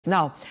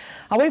Now,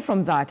 away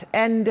from that,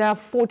 and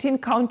 14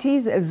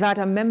 counties that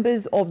are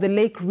members of the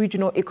Lake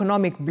Regional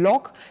Economic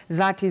Bloc,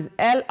 that is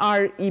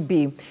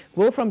LREB,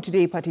 will from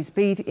today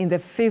participate in the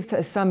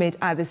 5th summit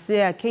at the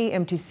Siaya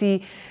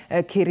KMTC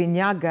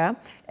Kirinyaga.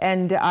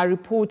 And our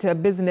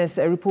business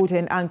reporter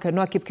and anchor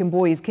Noah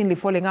Kipkemboi is keenly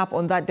following up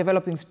on that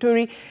developing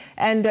story.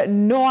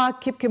 And Noah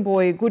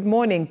Kipkemboi, good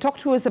morning. Talk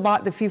to us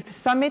about the 5th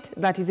summit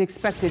that is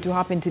expected to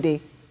happen today.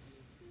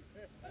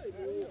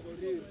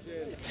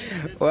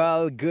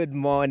 Well, good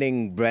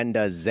morning,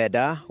 Brenda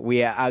Zeda.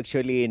 We are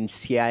actually in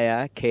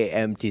Siaya,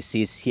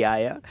 KMTC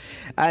Siaya,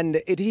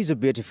 and it is a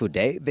beautiful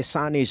day. The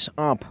sun is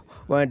up.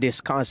 We'll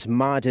discuss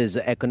matters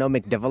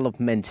economic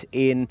development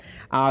in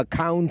our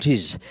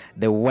counties,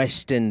 the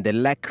Western, the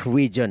Lake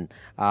region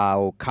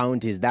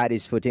counties, that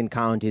is 14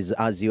 counties,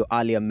 as you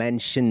earlier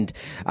mentioned.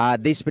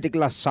 This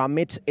particular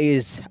summit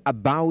is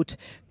about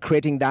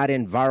creating that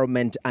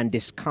environment and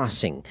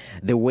discussing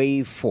the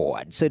way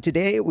forward. So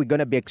today we're going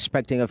to be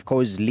expecting, of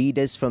course,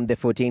 leaders from the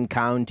 14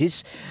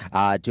 counties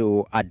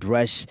to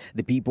address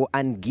the people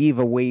and give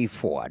a way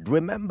forward.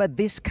 Remember,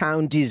 these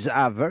counties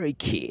are very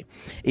key.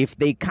 If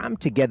they come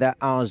together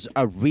as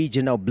a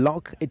regional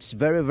bloc, it's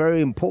very,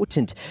 very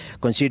important,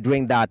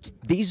 considering that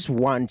these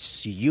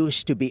once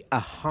used to be a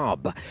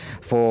hub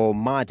for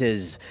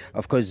matters,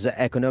 of course,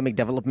 economic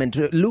development.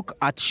 Look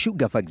at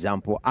sugar, for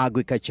example.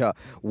 Agriculture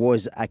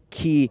was a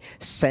key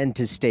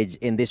center stage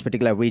in this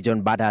particular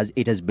region, but as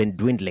it has been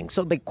dwindling.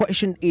 So the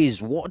question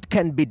is, what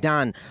can be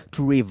done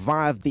to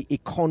revive the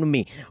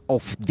economy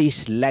of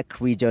this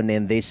Lake region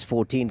in these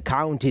 14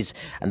 counties?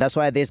 And that's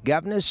why these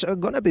governors are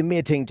going to be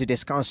meeting to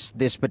discuss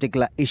these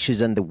particular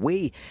issues and the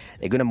way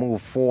they're going to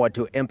move forward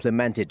to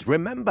implement it.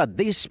 Remember,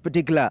 this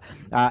particular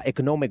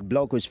economic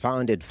bloc was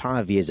founded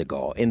 5 years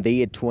ago in the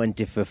year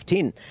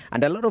 2015,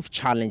 and a lot of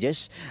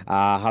challenges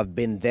have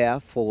been there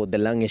for the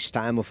longest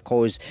time. Of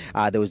course,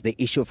 there was the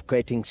issue of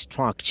creating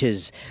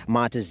structures,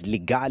 matters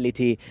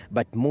legality,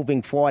 but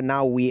moving forward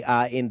now, we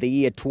are in the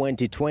year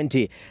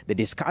 2020. The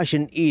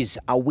discussion is,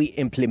 are we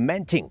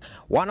implementing?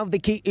 One of the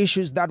key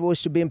issues that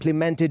was to be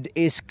implemented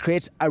is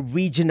create a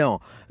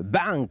regional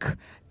bank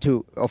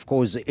to, of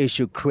course,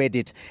 issue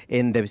credit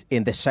in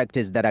the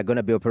sectors that are going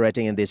to be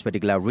operating in this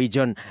particular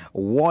region.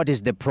 What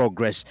is the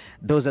progress?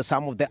 Those are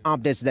some of the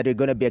updates that we're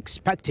going to be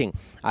expecting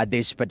at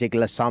this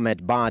particular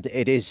summit. But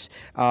it is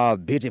a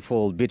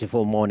beautiful,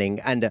 beautiful morning.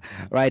 And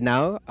right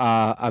now,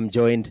 I'm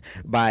joined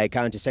by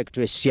County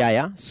Secretary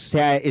Siaya.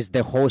 Siaya is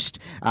the host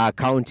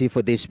county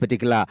for this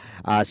particular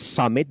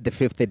summit, the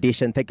 5th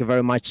edition. Thank you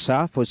very much,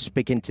 sir, for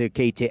speaking to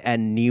KTN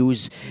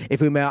News.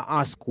 If we may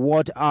ask,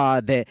 what are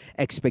the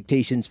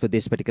expectations for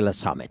this particular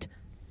summit?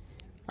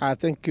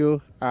 Thank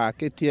you,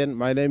 KTN.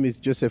 My name is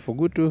Joseph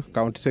Ogutu,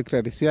 County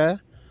Secretary Siaya.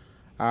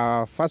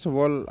 First of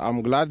all,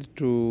 I'm glad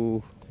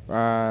to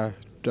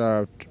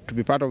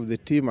be part of the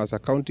team as a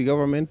county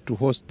government to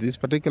host this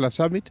particular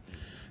summit.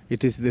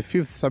 It is the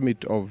 5th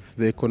summit of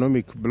the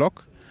economic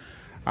bloc.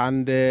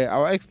 And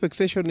our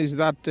expectation is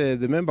that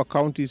the member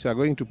counties are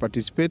going to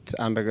participate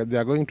and they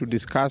are going to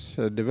discuss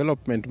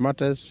development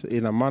matters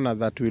in a manner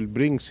that will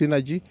bring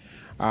synergy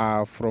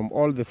from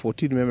all the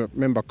 14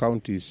 member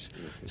counties,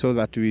 so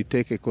that we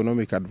take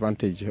economic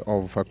advantage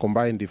of a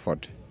combined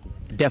effort.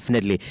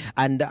 Definitely.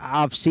 And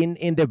I've seen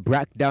in the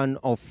breakdown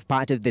of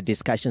part of the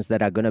discussions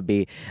that are going to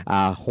be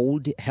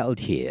held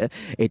here,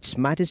 it's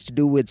matters to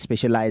do with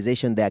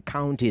specialization. There are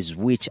counties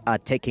which are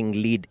taking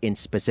lead in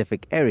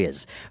specific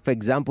areas. For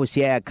example,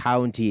 Siaya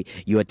County,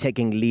 you are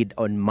taking lead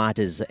on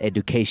matters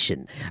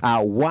education.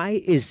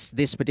 Why is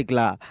this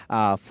particular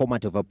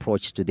format of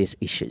approach to these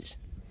issues?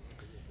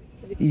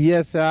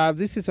 Yes,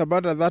 this is a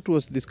matter that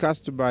was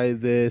discussed by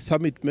the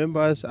summit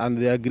members, and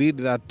they agreed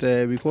that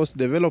because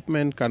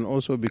development can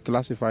also be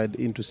classified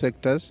into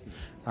sectors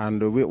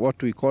and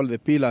what we call the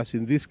pillars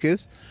in this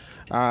case,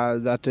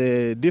 that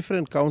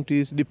different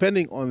counties,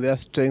 depending on their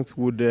strength,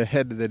 would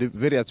head the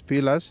various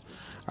pillars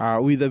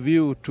with a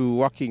view to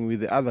working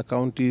with the other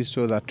counties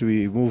so that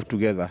we move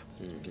together.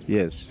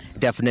 Yes,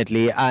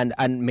 definitely. And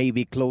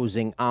maybe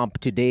closing up,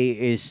 today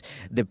is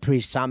the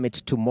pre-summit,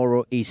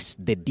 tomorrow is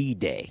the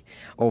D-Day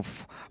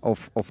of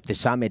the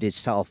summit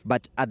itself.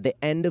 But at the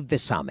end of the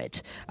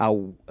summit,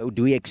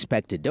 do we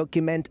expect a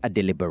document, a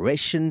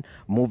deliberation,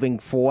 moving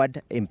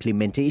forward,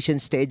 implementation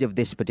stage of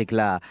this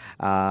particular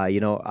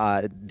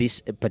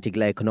this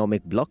particular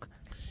economic bloc?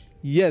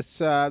 Yes,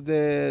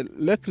 the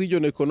Lake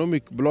Region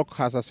Economic Bloc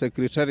has a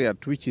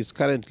secretariat which is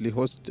currently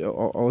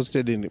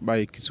hosted in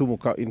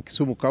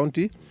Kisumu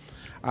County,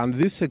 and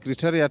this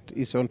secretariat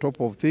is on top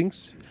of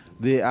things.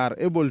 They are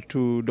able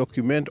to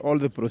document all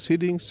the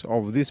proceedings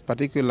of this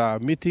particular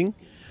meeting,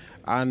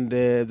 and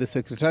the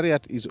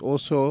secretariat is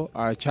also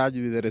charged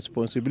with the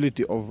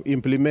responsibility of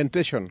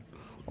implementation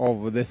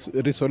of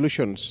the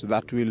resolutions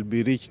that will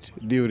be reached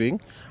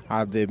during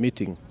the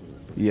meeting.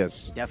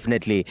 Yes,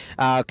 definitely.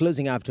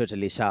 Closing up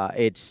totally, sir.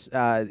 It's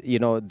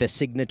the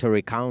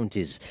signatory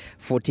counties,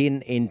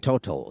 14 in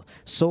total.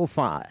 So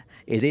far,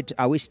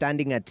 Are we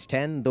standing at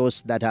 10,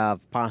 those that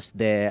have passed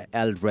the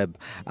LREB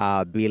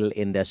bill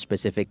in their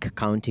specific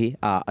county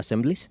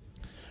assemblies?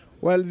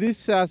 Well,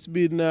 this has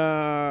been,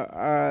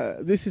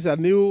 this is a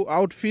new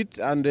outfit,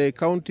 and the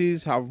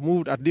counties have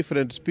moved at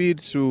different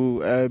speeds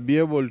to be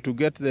able to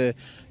get the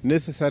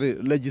necessary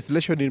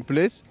legislation in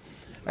place.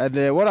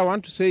 And what I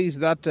want to say is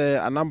that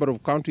a number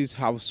of counties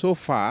have so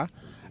far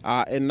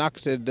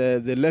enacted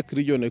the Lake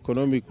Region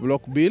Economic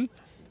Bloc Bill,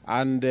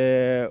 and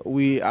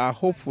we are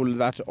hopeful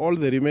that all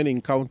the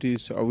remaining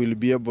counties will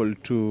be able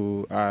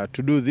to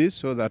do this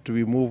so that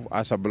we move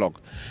as a bloc.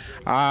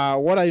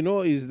 What I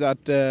know is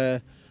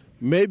that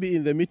maybe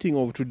in the meeting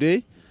of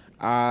today,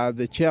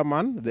 the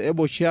chairman, the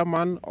able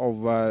chairman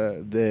of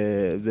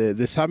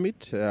the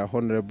summit,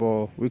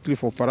 Honorable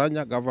Wycliffe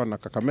Oparanya, Governor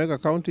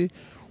Kakamega County,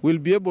 will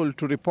be able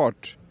to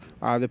report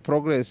the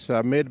progress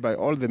made by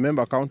all the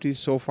member counties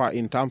so far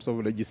in terms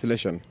of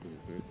legislation.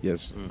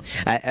 Yes.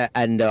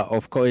 And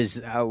of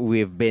course,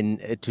 we've been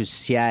to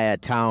Siaya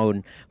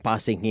town,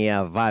 passing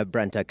here,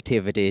 vibrant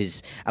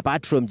activities,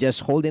 apart from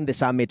just holding the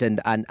summit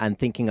and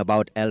thinking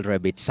about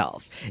LREB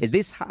itself. Is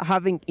this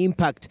having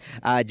impact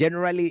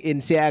generally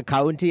in Siaya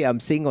County? I'm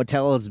seeing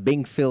hotels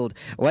being filled.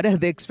 What are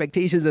the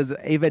expectations as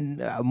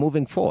even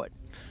moving forward?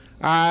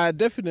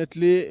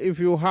 Definitely, if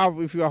you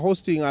are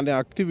hosting an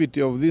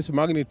activity of this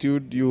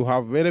magnitude, you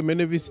have very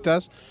many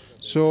visitors.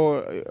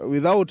 So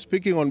without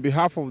speaking on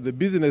behalf of the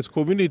business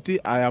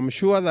community, I am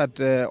sure that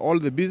all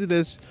the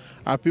business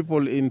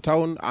people in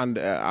town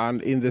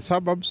and in the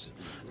suburbs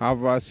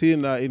have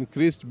seen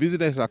increased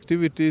business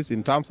activities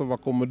in terms of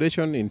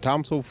accommodation, in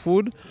terms of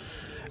food,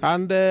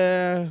 and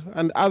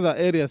other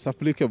areas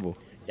applicable.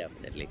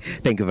 Definitely.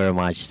 Thank you very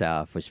much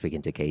for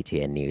speaking to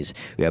KTN News.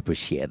 We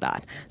appreciate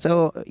that.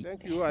 So,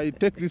 thank you. I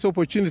take this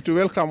opportunity to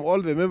welcome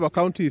all the member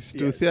counties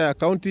to Siaya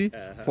County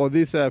for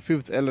this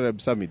 5th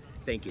LREB Summit.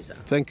 Thank you, sir.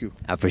 Thank you.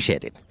 I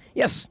appreciate it.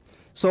 Yes.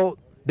 So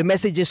the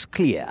message is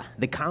clear.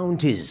 The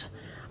counties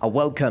are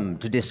welcome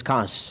to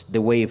discuss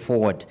the way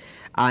forward.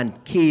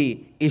 And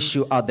key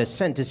issue at the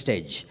center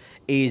stage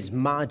is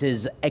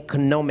matters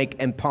economic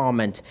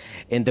empowerment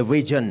in the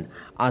region.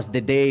 As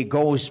the day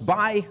goes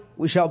by,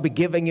 we shall be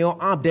giving you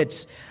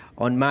updates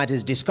on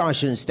matters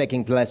discussions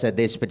taking place at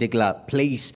this particular place